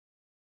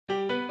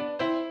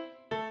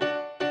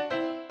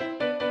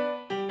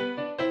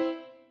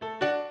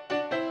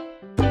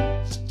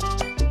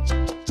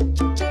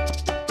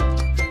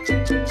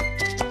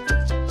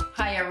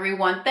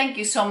everyone. Thank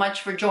you so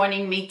much for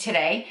joining me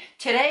today.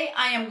 Today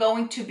I am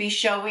going to be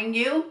showing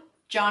you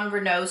Jon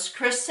Renau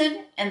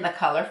KRISTEN in the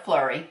color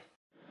Flurry.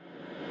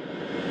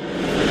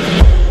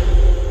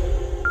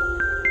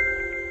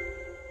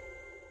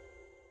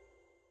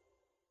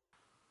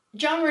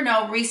 Jon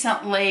Renau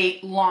recently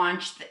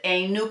launched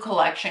a new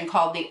collection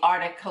called the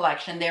Arctic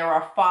Collection. There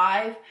are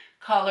 5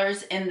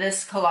 colors in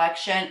this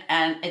collection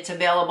and it's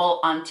available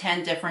on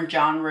 10 different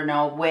Jon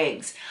Renau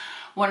wigs.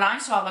 When I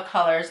saw the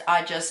colors,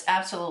 I just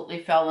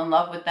absolutely fell in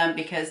love with them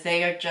because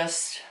they're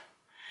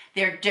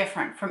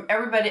different from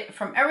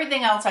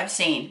everything else I've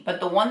seen. But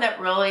the one that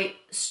really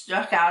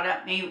stuck out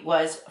at me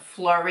was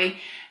Flurry.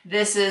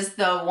 This is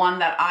the one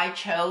that I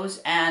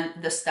chose, and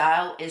the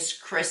style is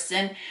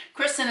KRISTEN.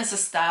 KRISTEN is a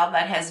style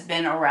that has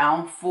been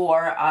around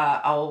for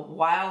a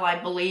while, I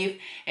believe.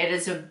 It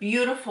is a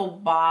beautiful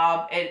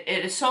bob. It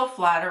is so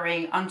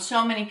flattering on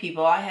so many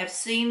people. I have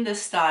seen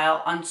this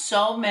style on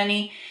so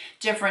many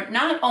different,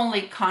 not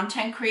only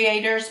content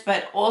creators,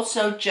 but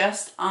also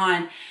just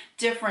on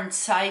different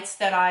sites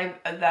that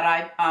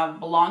I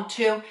belong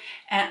to,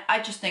 and I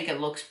just think it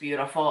looks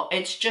beautiful.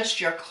 It's just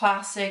your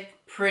classic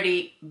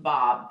pretty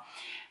bob.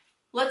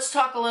 Let's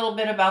talk a little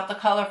bit about the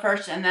color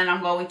first, and then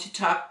I'm going to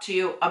talk to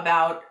you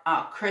about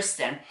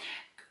KRISTEN.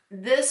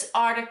 This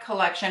Arctic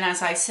collection,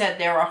 as I said,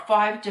 there are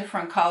 5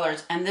 different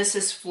colors, and this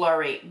is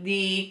Flurry.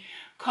 The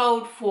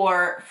code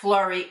for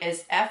Flurry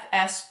is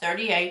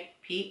FS38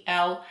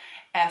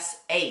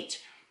 PLS8.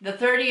 The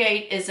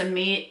 38 is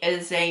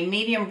a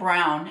medium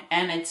brown,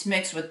 and it's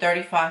mixed with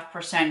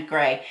 35%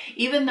 gray.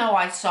 Even though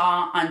I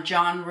saw on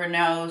Jon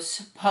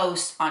Renau's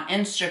post on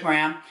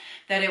Instagram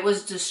that it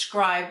was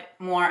described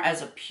more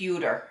as a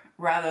pewter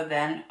rather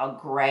than a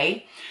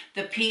gray.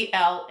 The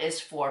PL is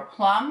for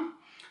plum,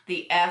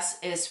 the S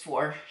is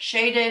for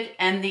shaded,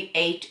 and the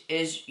 8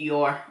 is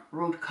your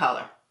root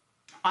color.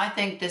 I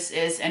think this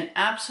is an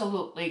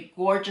absolutely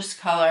gorgeous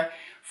color.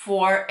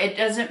 For it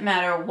doesn't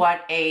matter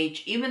what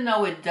age, even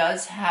though it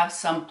does have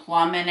some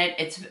plum in it,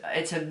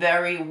 it's a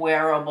very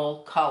wearable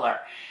color.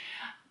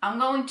 I'm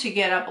going to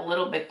get up a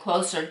little bit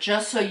closer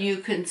just so you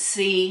can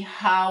see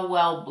how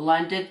well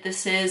blended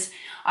this is.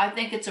 I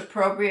think it's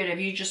appropriate if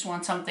you just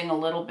want something a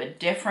little bit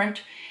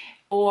different,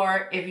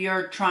 or if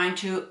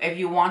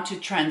you want to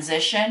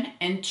transition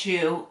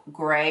into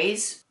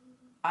grays.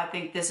 I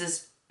think this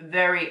is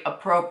very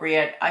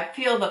appropriate. I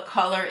feel the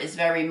color is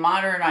very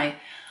modern.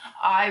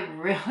 I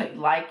really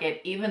like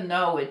it, even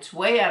though it's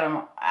way out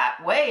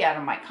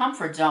of my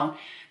comfort zone,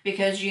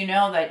 because you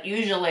know that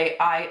usually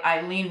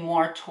I lean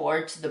more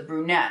towards the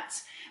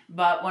brunettes.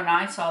 But when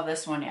I saw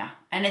this one, yeah,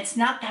 and it's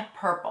not that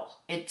purple.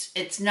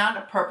 It's not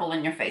a purple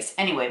in your face.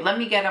 Anyway, let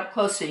me get up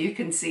close so you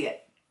can see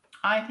it.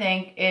 I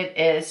think it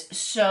is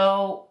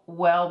so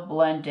well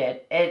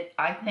blended.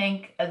 I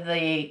think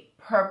the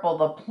purple,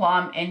 the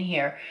plum in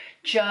here,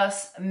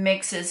 just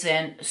mixes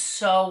in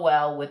so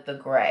well with the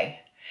gray.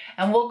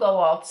 And we'll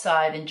go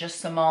outside in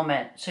just a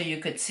moment so you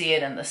could see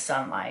it in the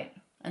sunlight.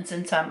 And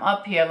since I'm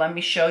up here, let me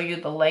show you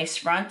the lace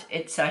front.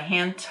 It's a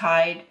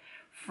hand-tied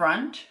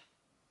front.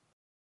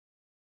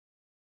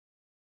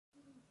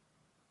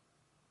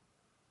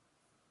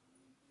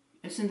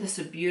 Isn't this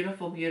a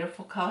beautiful,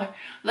 beautiful color?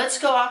 Let's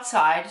go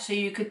outside so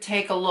you could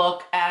take a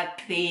look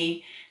at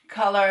the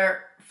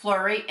color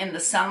Flurry in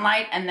the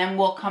sunlight, and then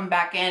we'll come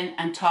back in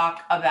and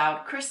talk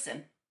about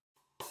KRISTEN.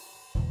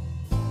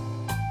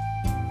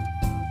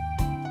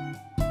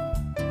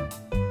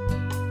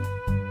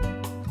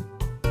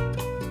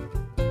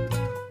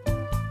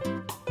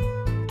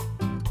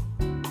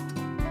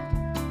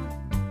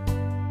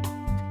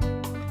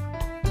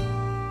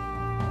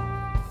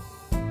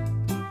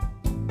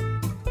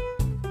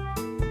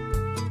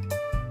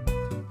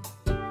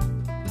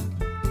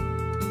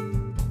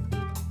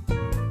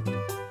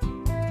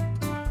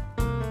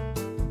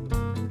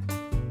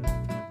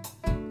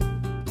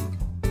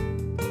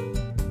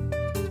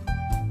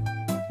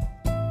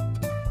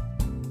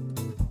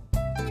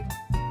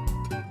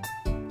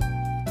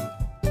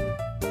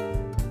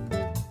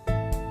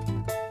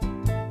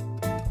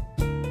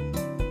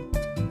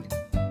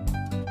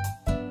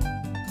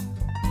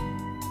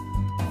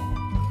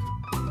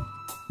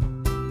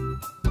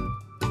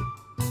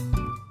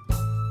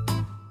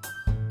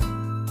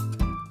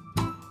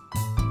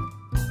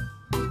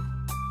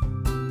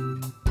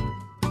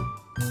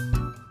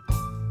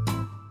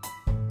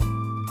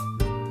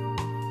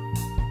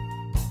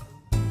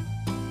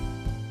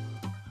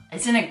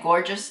 Isn't it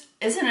gorgeous?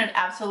 Isn't it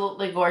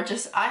absolutely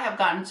gorgeous? I have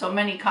gotten so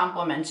many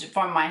compliments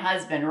from my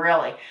husband,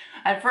 really.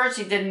 At first,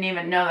 he didn't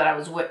even know that I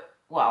was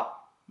no,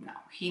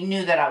 he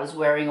knew that I was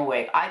wearing a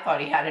wig. I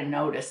thought he hadn't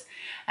noticed.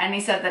 And he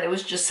said that it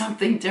was just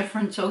something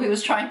different, so he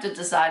was trying to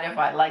decide if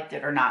I liked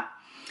it or not.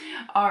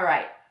 All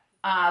right,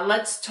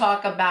 let's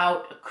talk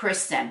about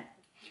KRISTEN.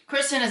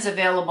 KRISTEN is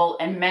available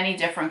in many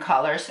different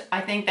colors.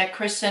 I think that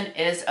KRISTEN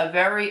is a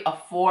very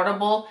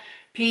affordable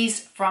piece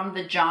from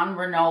the Jon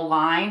Renau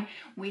line.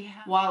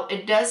 While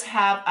it does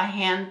have a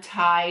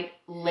hand-tied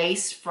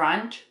lace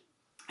front,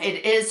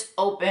 it is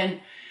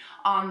open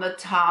on the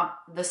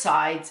top, the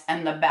sides,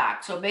 and the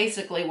back. So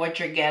basically what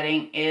you're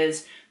getting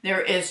is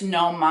there is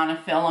no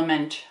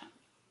monofilament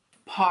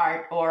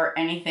part or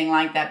anything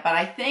like that. But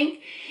I think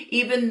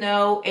even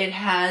though it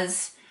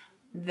has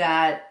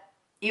that,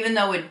 even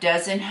though it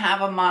doesn't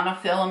have a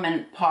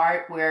monofilament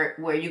part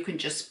where you can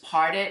just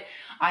part it,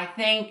 I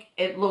think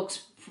it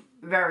looks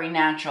very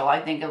natural.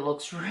 I think it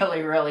looks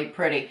really, really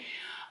pretty.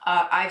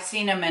 I've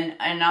seen them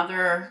in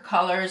other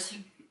colors.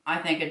 I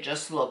think it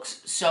just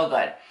looks so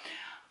good.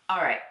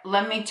 All right,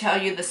 let me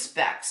tell you the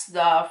specs.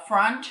 The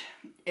front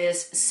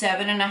is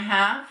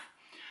 7.5.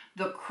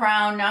 The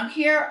crown, now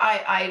here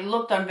I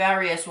looked on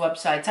various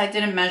websites. I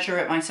didn't measure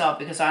it myself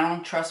because I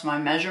don't trust my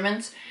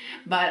measurements.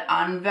 But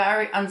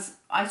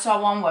I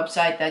saw one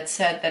website that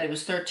said that it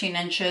was 13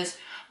 inches,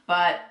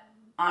 but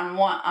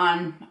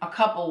on a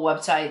couple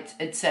websites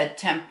it said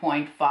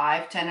 10.5,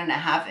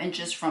 10.5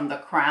 inches from the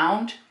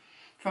crown.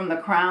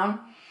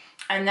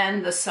 And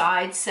then the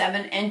side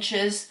 7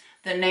 inches.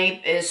 The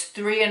nape is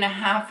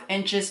 3.5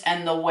 inches,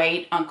 and the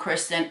weight on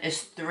Kristen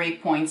is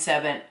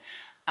 3.7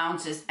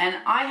 ounces. And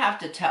I have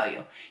to tell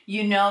you,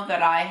 you know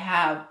that I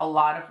have a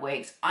lot of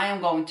wigs. I am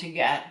going to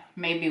get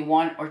maybe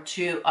 1 or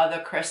 2 other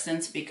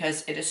Kristens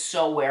because it is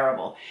so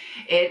wearable.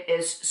 It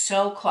is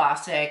so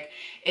classic.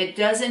 It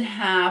doesn't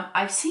have,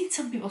 I've seen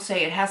some people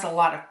say it has a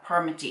lot of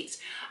permatease.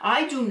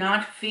 I do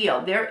not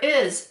feel, there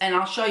is, and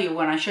I'll show you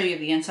when I show you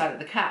the inside of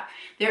the cap,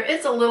 there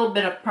is a little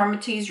bit of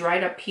permatease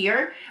right up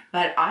here,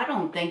 but I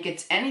don't think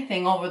it's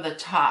anything over the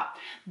top.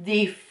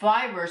 The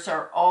fibers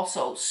are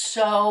also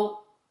so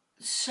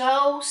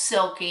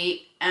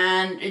silky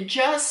and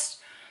just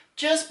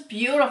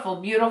beautiful,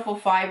 beautiful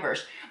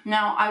fibers.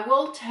 Now, I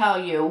will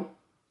tell you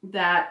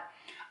that,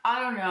 I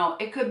don't know,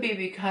 it could be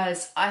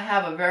because I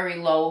have a very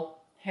low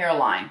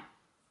hairline,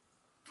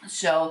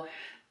 so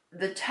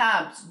the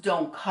tabs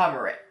don't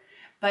cover it.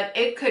 But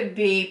it could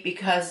be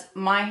because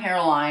my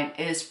hairline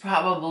is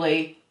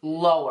probably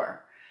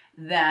lower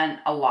than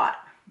a lot,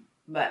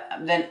 but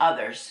than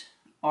others,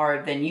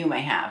 or than you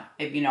may have,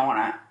 if you know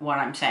what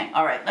I'm saying.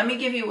 All right, let me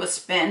give you a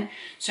spin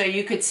so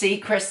you could see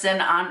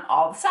Kristen on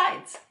all the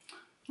sides.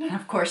 And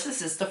of course,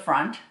 this is the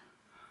front.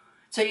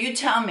 So you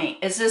tell me,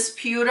 is this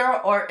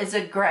pewter or is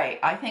it gray?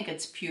 I think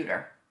it's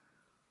pewter.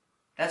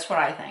 That's what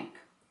I think.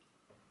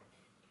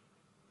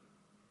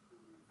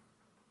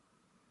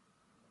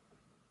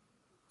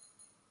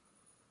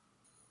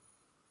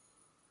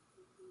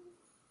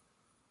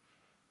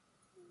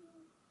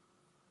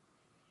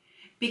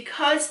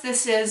 Because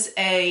this is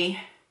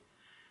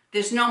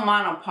there's no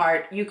mono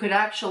part, you could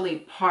actually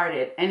part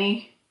it.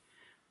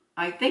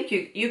 I think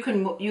you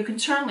can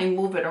certainly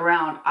move it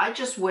around. I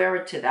just wear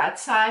it to that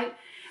side,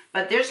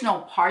 but there's no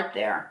part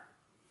there.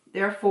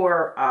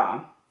 Therefore,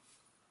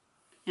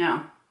 you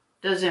know,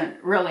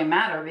 doesn't really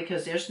matter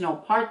because there's no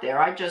part there.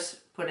 I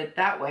just put it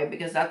that way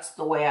because that's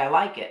the way I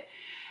like it.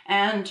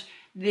 And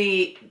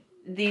the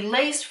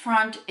lace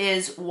front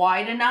is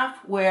wide enough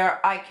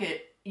where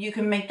you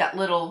can make that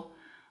little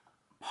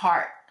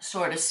part,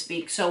 so to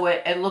speak, so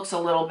it looks a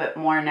little bit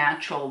more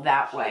natural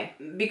that way.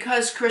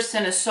 Because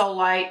Kristen is so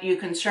light, you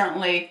can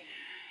certainly,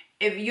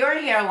 if your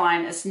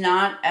hairline is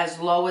not as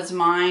low as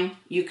mine,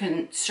 you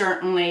can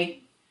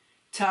certainly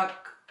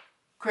tuck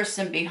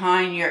Kristen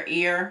behind your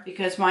ear.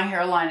 Because my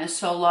hairline is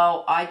so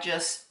low, I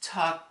just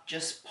tuck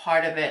just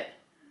part of it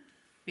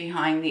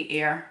behind the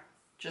ear,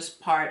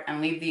 just part,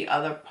 and leave the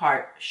other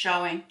part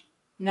showing.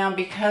 Now,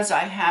 because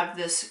I have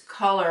this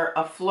color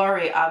of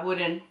Flurry, I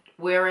wouldn't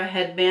wear a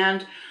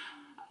headband.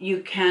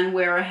 You can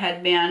wear a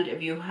headband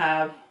if you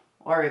have,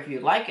 or if you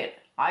like it.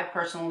 I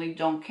personally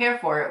don't care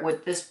for it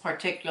with this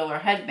particular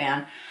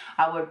headband.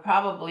 I would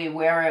probably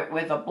wear it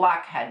with a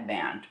black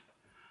headband,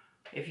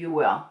 if you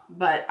will.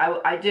 But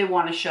I did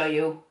want to show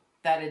you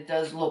that it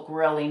does look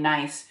really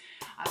nice.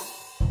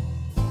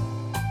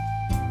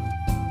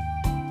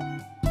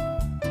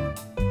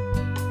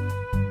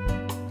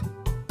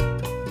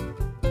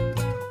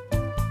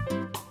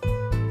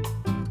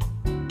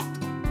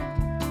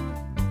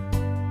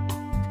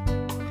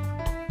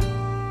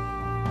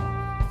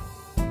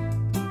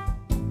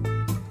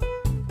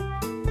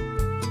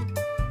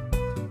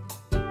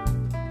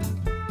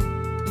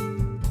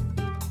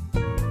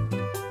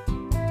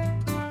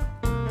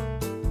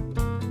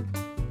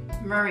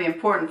 Very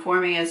important for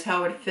me is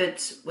how it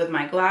fits with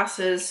my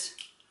glasses,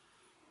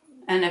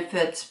 and it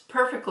fits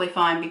perfectly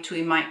fine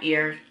between my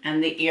ear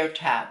and the ear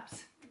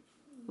tabs.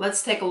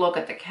 Let's take a look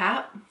at the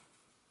cap.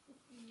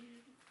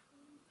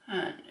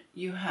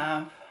 You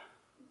have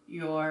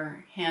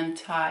your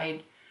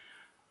hand-tied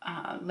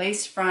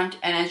lace front,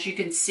 and as you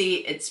can see,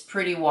 it's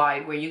pretty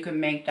wide where you can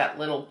make that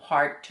little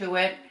part to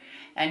it.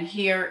 And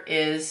here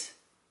is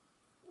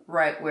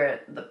right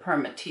where the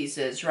permatease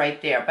is,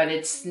 right there, but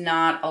it's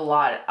not a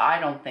lot. I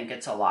don't think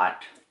it's a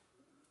lot,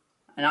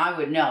 and I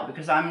would know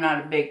because I'm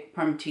not a big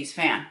permatease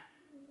fan.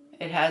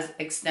 It has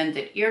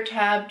extended ear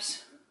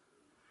tabs,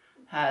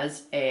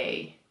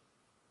 it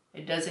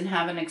doesn't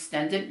have an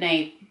extended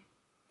nape,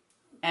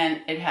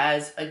 and it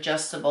has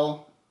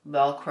adjustable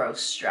Velcro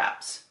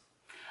straps.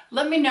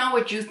 Let me know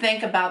what you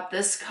think about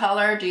this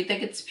color. Do you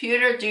think it's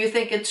pewter? Do you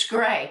think it's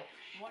gray?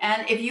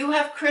 And if you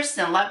have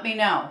Kristen, let me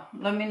know.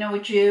 Let me know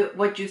what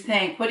you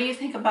think. What do you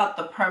think about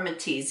the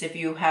permatease if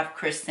you have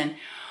Kristen?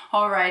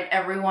 All right,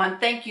 everyone.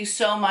 Thank you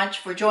so much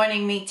for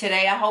joining me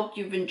today. I hope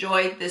you've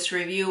enjoyed this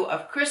review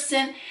of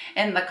Kristen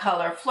in the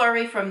color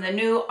Flurry from the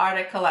new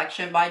Arctic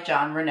collection by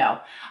Jon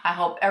Renau. I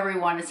hope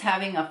everyone is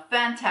having a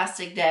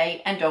fantastic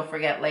day. And don't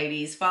forget,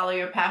 ladies, follow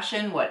your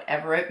passion,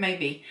 whatever it may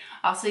be.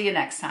 I'll see you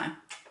next time.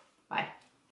 Bye.